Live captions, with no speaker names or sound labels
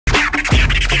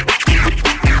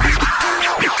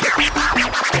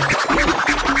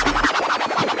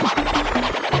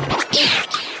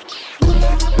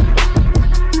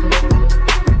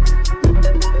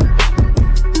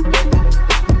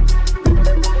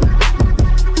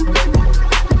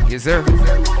Yes, sir.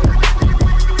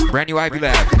 Brand new Ivy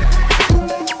Lab.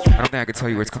 I don't think I can tell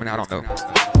you where it's coming out on though.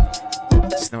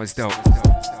 Just know it's dope.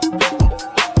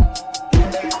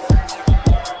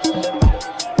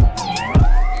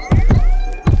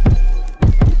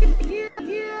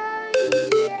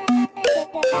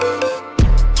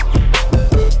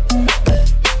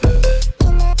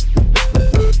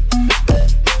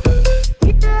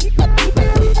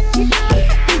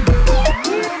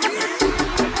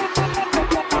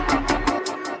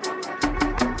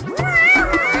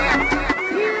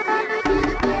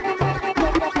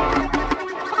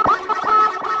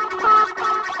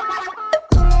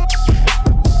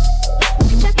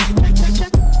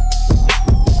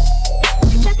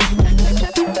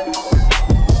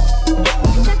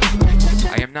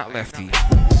 Lefty.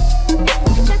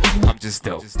 I'm just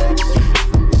dope.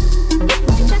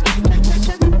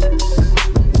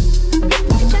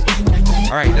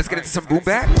 Alright, let's get into some boom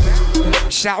bap,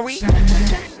 shall we?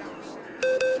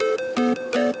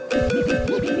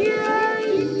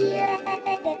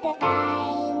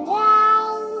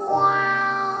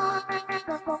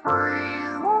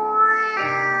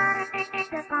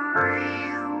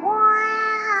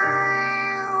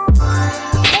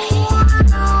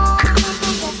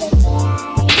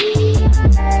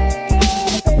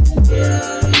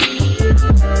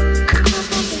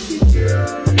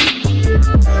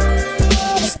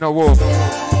 Snow Wolf,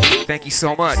 thank you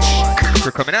so much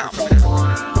for coming out.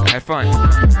 I had fun.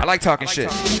 I like talking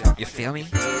shit. You feel me?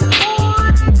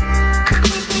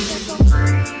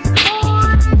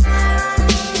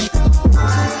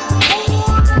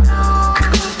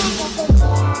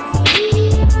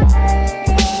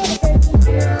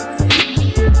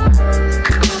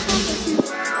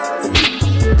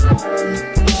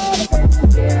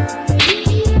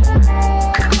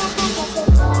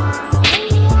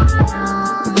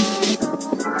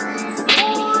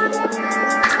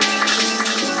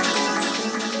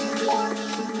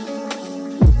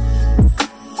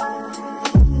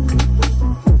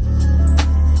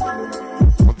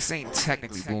 Ain't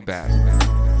technically boom bap,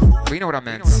 but you know what I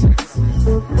meant.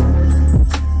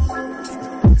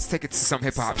 Let's take it to some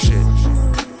hip hop shit.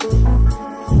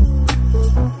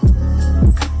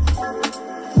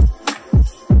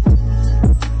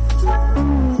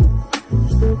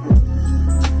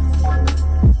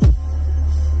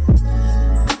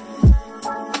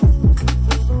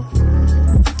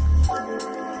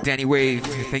 Danny Wave,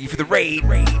 thank you for the raid.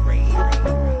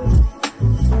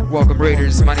 Welcome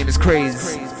Raiders, my name is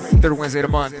Craze. Third Wednesday of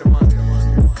the month.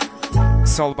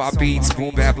 It's all about beats,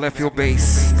 boom bap, left field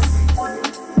bass,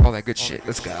 all that good shit.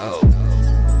 Let's go.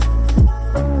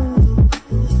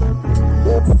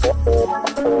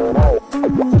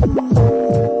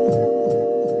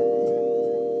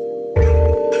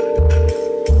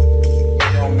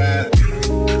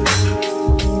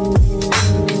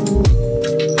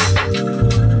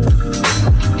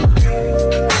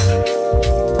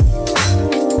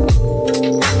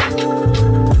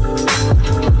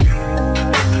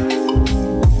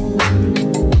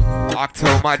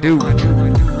 My dude,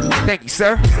 thank you,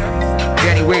 sir.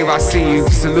 Danny Wave, I see you.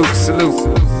 Salute, salute.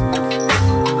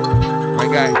 My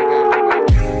guy.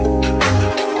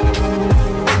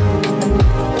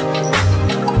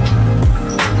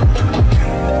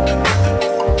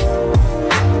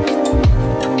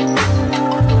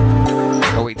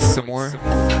 Oh wait, some more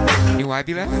new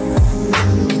IB left.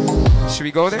 Should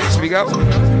we go there? Should we go?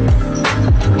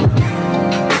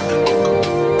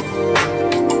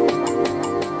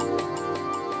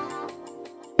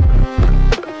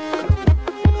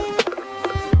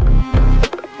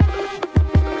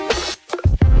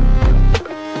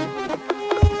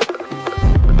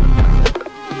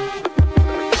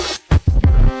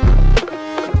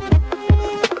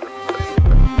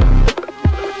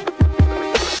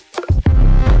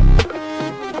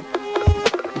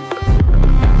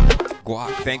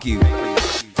 Thank you. Thank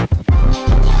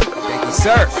you,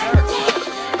 sir.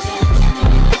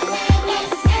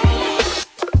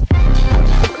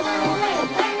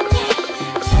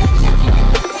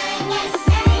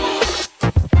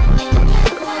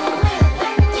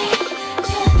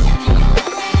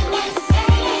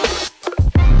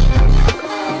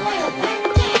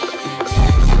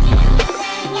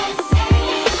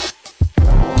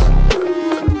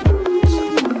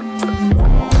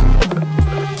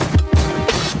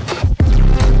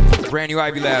 Brand new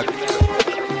Ivy Lab.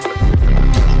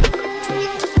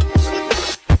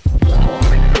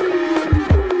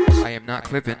 I am not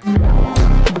clipping,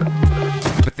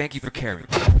 but thank you for caring.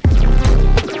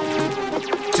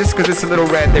 Just because it's a little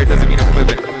red there doesn't mean I'm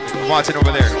clipping. I'm watching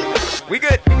over there. We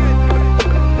good.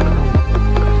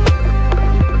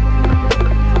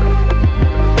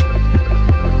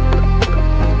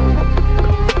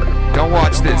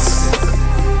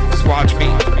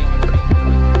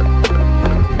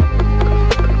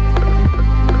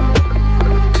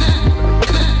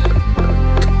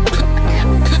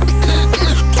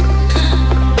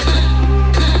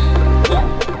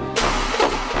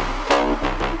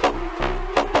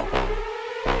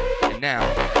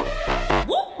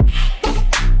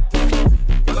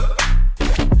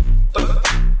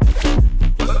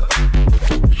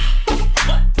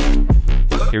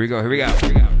 Here we go, here we go.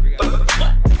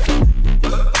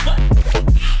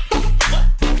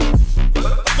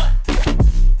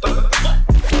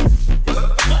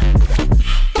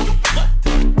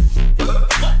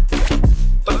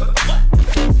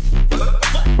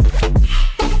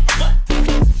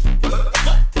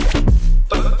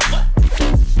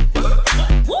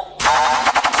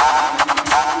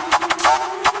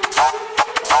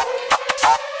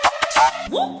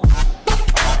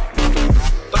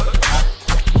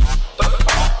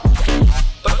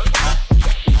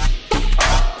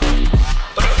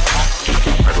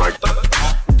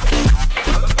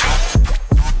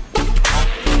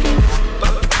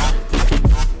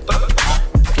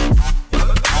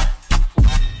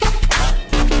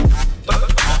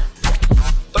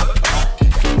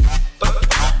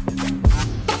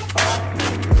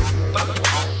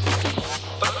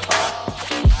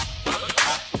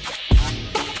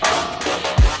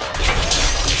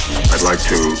 I'd like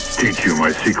to teach you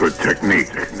my secret technique.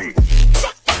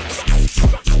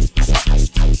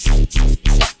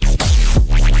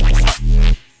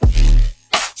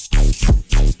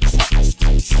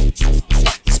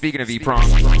 Speaking of E-Prom,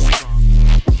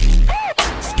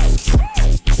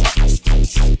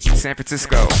 San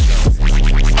Francisco.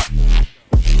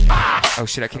 Oh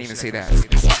shit, I can't even say that.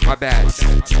 My bad.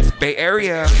 Bay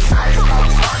Area.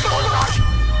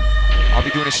 I'll be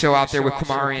doing a show out there with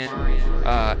Kumarian,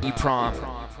 E-Prom.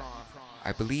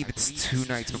 I believe it's 2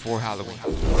 nights before Halloween,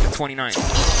 the 29th.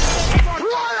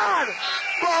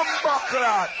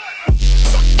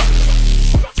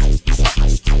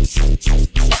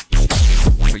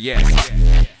 So yeah.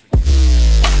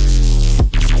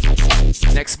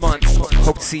 Next month,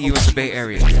 hope to see you in the Bay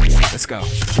Area. Let's go.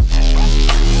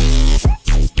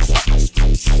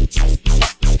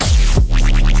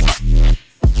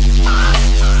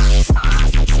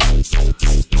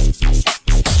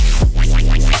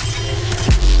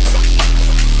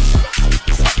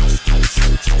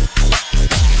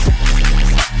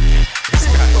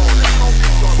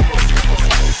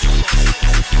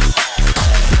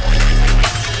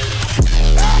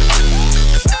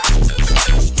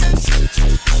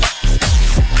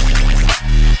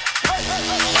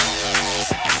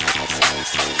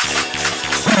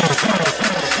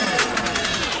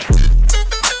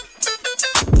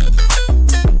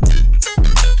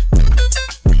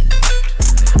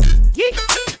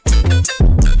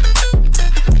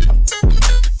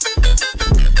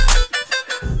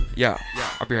 Yeah,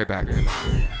 I'll be right back.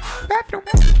 Bathroom.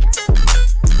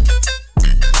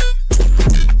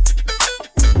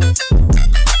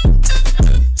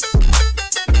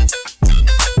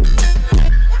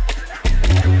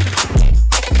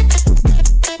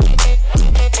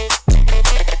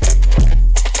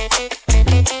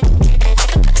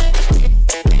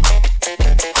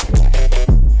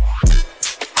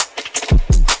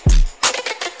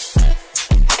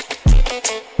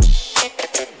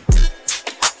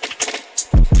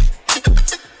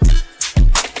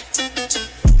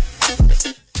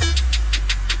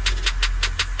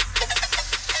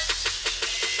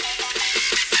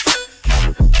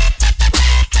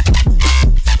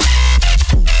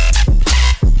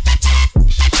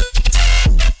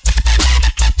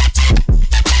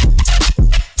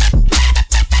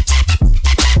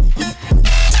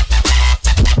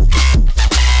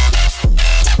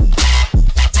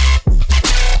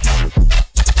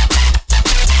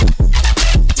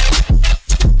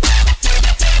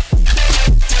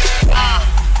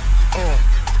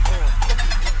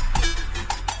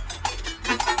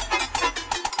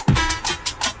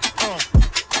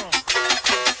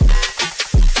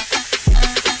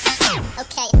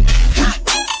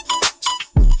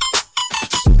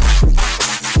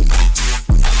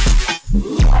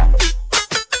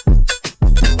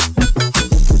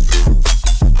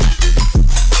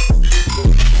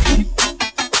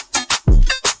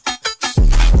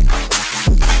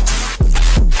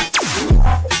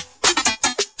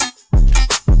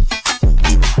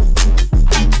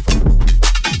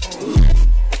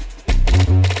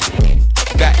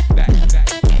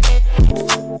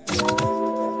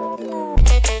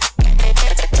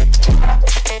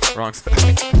 Wrong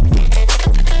stuff.